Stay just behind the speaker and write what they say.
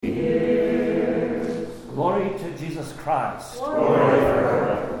Glory to Jesus Christ. Glory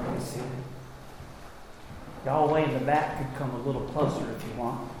to Y'all way in the back could come a little closer if you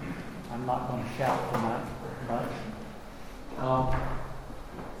want. I'm not going to shout tonight much.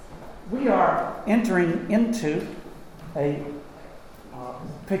 We are entering into a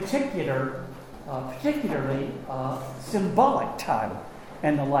particularly symbolic time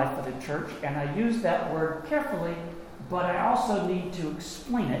in the life of the church, and I use that word carefully, but I also need to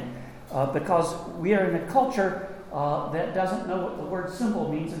explain it because we are in a culture that doesn't know what the word symbol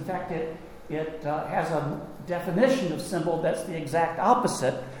means. In fact, it has a definition of symbol that's the exact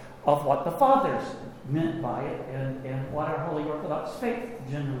opposite of what the fathers meant by it and what our Holy Orthodox faith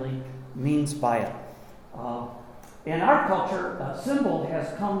generally means by it. In our culture, symbol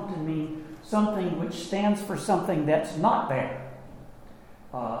has come to mean something which stands for something that's not there.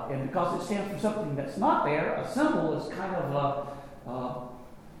 And because it stands for something that's not there, a symbol is kind of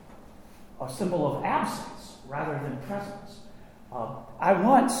a symbol of absence rather than presence. I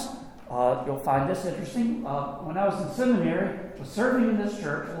once, you'll find this interesting, when I was in seminary, was serving in this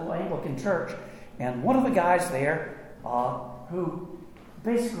church, a little Anglican church, and one of the guys there who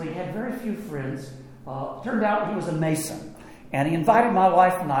basically had very few friends, turned out he was a Mason. And he invited my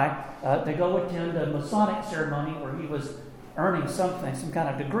wife and I to go attend a Masonic ceremony where he was earning something, some kind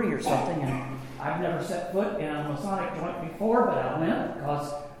of degree or something. And I've never set foot in a Masonic joint before, but I went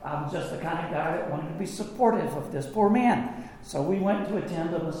because I'm just the kind of guy that wanted to be supportive of this poor man. So we went to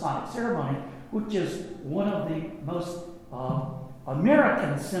attend a Masonic ceremony, which is one of the most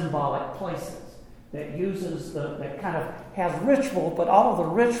American symbolic places that uses that kind of has ritual, but all of the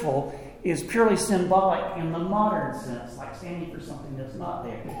ritual is purely symbolic in the modern sense, like standing for something that's not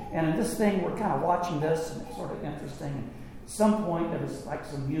there. And in this thing, we're kind of watching this, and it's sort of interesting. And at some point, there was like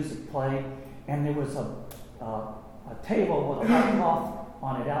some music played, and there was a table with a white cloth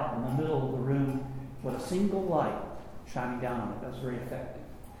on it out in the middle of the room with a single light shining down on it. That was very effective.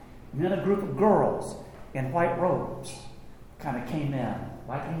 And then a group of girls in white robes kind of came in,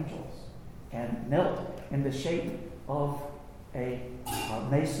 like angels, and knelt in the shape of a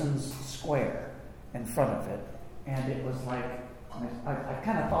Mason's square in front of it. And it was like, I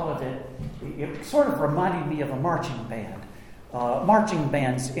kind of thought of it, it sort of reminded me of a marching band. Marching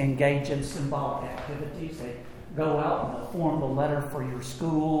bands engage in symbolic activities. They go out and form the letter for your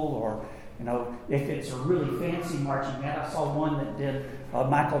school, or, you know, if it's a really fancy marching band. I saw one that did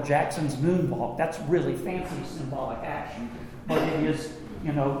Michael Jackson's Moonwalk. That's really fancy symbolic action. But it is,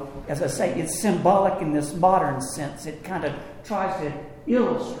 you know, as I say, it's symbolic in this modern sense. It kind of tries to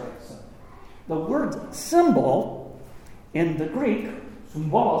illustrate something. The word symbol in the Greek,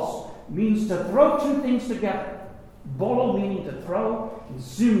 symbolos, means to throw two things together. Bolo meaning to throw, and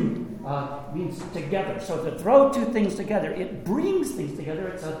zoom means together. So to throw two things together, it brings things together.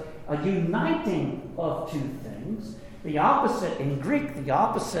 It's a uniting of two things. The opposite in Greek, the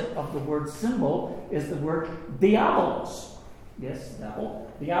opposite of the word symbol is the word diabolos. Yes,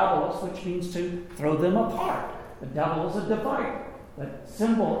 devil. Diabolos, which means to throw them apart. The devil is a divider. The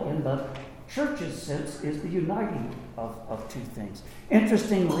symbol in the church's sense is the uniting of two things.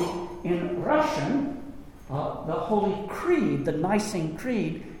 Interestingly, in Russian, the Holy Creed, the Nicene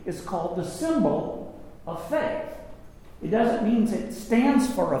Creed, is called the symbol of faith. It doesn't mean it stands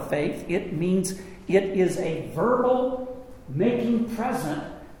for a faith. It means it is a verbal making present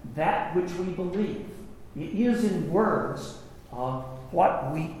that which we believe. It is in words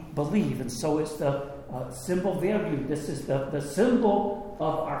what we believe. And so it's the symbol verbum. This is the symbol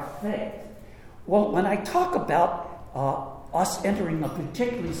of our faith. Well, when I talk about us entering a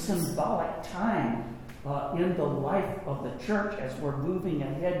particularly symbolic time in the life of the church as we're moving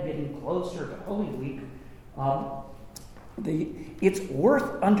ahead, getting closer to Holy Week, it's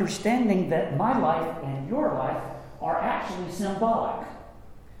worth understanding that my life and your life are actually symbolic.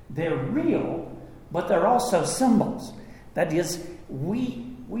 They're real, but they're also symbols. That is,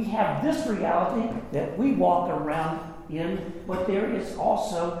 we have this reality that we walk around in, but there is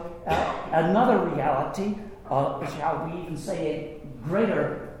also another reality, shall we even say a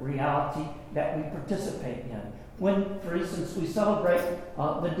greater reality that we participate in. When, for instance, we celebrate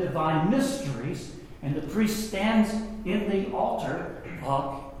the divine mysteries and the priest stands in the altar,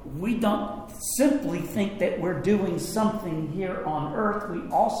 we don't simply think that we're doing something here on earth. We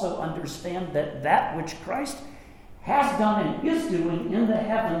also understand that which Christ has done and is doing in the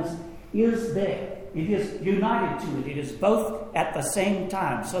heavens is there. It is united to it. It is both at the same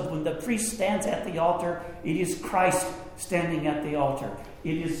time. So when the priest stands at the altar, it is Christ standing at the altar.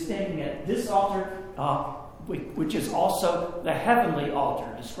 It is standing at this altar, which is also the heavenly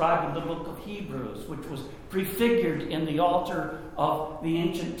altar, described in the book of Hebrews, which was prefigured in the altar of the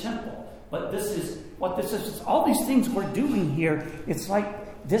ancient temple. But this is what this is. All these things we're doing here, it's like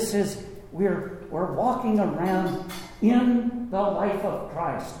we're walking around in the life of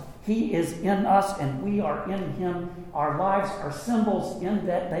Christ. He is in us and we are in him. Our lives are symbols in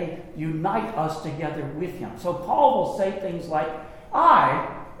that they unite us together with him. So Paul will say things like,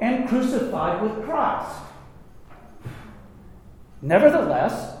 I am crucified with Christ.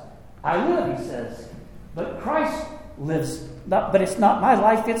 Nevertheless, I live, he says. But Christ lives, but it's not my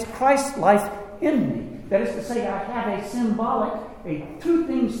life, it's Christ's life in me. That is to say, I have two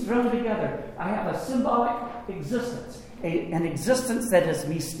things thrown together. I have a symbolic existence. An existence that is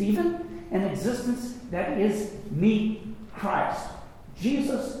me, Stephen, an existence that is me, Christ.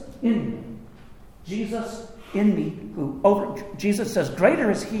 Jesus in me. Jesus in me. Jesus says,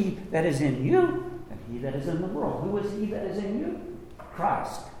 greater is he that is in you than he that is in the world. Who is he that is in you?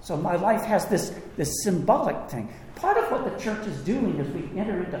 Christ. So my life has this symbolic thing. Part of what the church is doing as we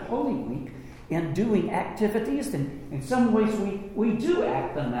enter into Holy Week in doing activities, and in some ways we do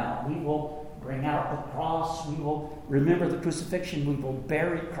act them out. We will bring out the cross. We will remember the crucifixion. We will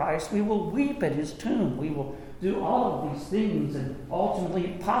bury Christ. We will weep at his tomb. We will do all of these things. And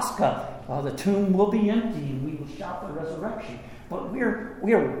ultimately at Pascha, the tomb will be empty and we will shout the resurrection. But we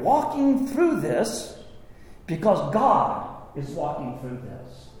are walking through this because God is walking through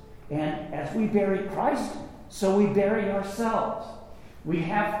this. And as we bury Christ, so we bury ourselves. We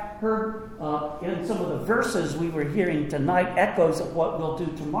have heard in some of the verses we were hearing tonight echoes of what we'll do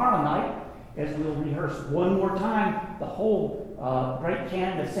tomorrow night, as we'll rehearse one more time the whole great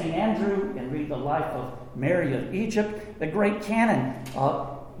canon of St. Andrew and read the life of Mary of Egypt. The great canon,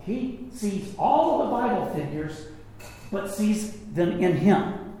 he sees all of the Bible figures, but sees them in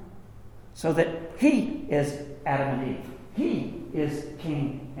him. So that he is Adam and Eve. He is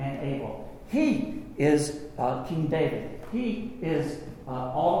Cain and Abel. He is King David. He is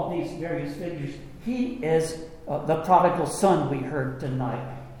all of these various figures. He is the prodigal son we heard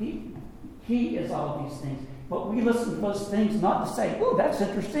tonight. He is all of these things. But we listen to those things not to say, oh, that's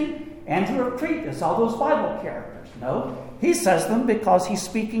interesting. Andrew of Crete is all those Bible characters. No, he says them because he's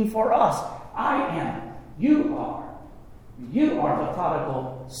speaking for us. I am. You are. You are the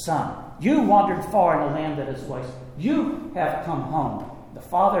prodigal son. You wandered far in a land that is waste. You have come home. The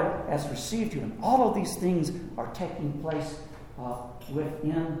Father has received you. And all of these things are taking place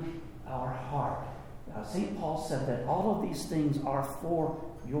within our heart. St. Paul said that all of these things are for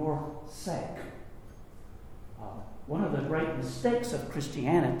your sake. One of the great mistakes of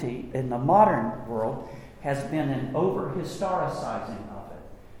Christianity in the modern world has been an over-historicizing of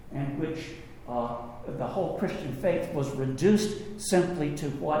it, in which the whole Christian faith was reduced simply to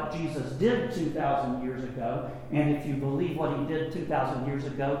what Jesus did 2,000 years ago. And if you believe what he did 2,000 years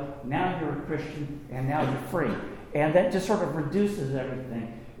ago, now you're a Christian and now you're free. And that just sort of reduces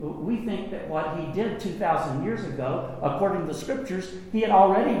everything. We think that what he did 2,000 years ago, according to the Scriptures, he had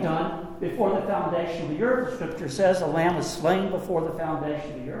already done before the foundation of the earth. The Scripture says a lamb was slain before the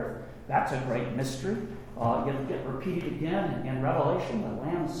foundation of the earth. That's a great mystery. It'll get repeated again in Revelation. The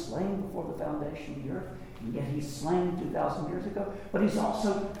lamb is slain before the foundation of the earth. And yet he's slain 2,000 years ago. But he's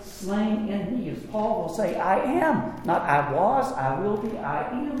also slain in me. As Paul will say, I am. Not I was, I will be, I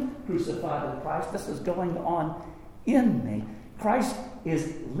am crucified with Christ. This is going on in me. Christ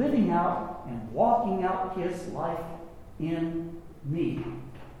is living out and walking out his life in me.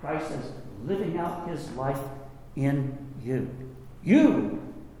 Christ is living out his life in you. You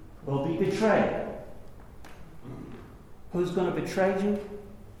will be betrayed. Who's going to betray you?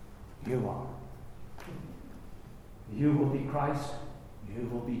 You are. You will be Christ. You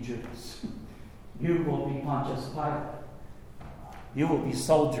will be Judas. You will be Pontius Pilate. You will be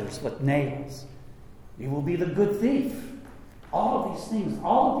soldiers with nails. You will be the good thief. All of these things,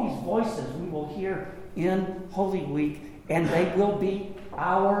 all of these voices we will hear in Holy Week, and they will be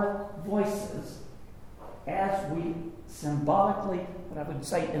our voices as we symbolically, but I would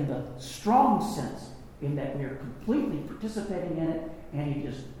say in the strong sense, in that we are completely participating in it, and it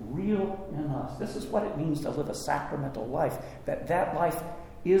is real in us. This is what it means to live a sacramental life, that life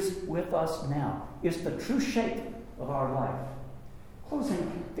is with us now, is the true shape of our life.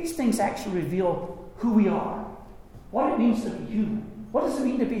 Closing, these things actually reveal who we are, what it means to be human. What does it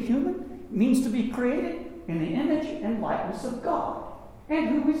mean to be human? It means to be created in the image and likeness of God. And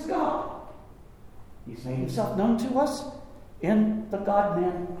who is God? He's made himself known to us in the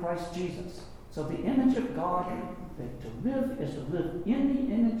God-man Christ Jesus. So the image of God, that to live is to live in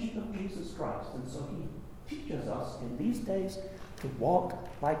the image of Jesus Christ. And so he teaches us in these days to walk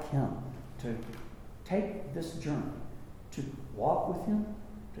like him, to take this journey, to walk with him,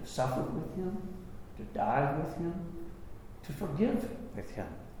 to suffer with him, to die with him, to forgive with him,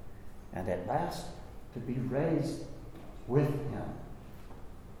 and at last to be raised with him.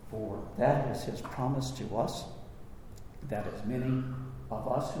 For that is his promise to us, that as many of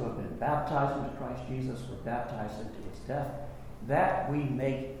us who have been baptized into Christ Jesus were baptized into his death, that we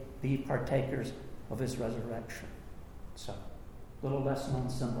may be partakers of his resurrection. So, little lesson on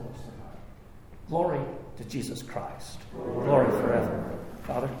symbols tonight. Glory to Jesus Christ. Glory forever.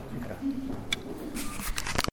 Father, you go.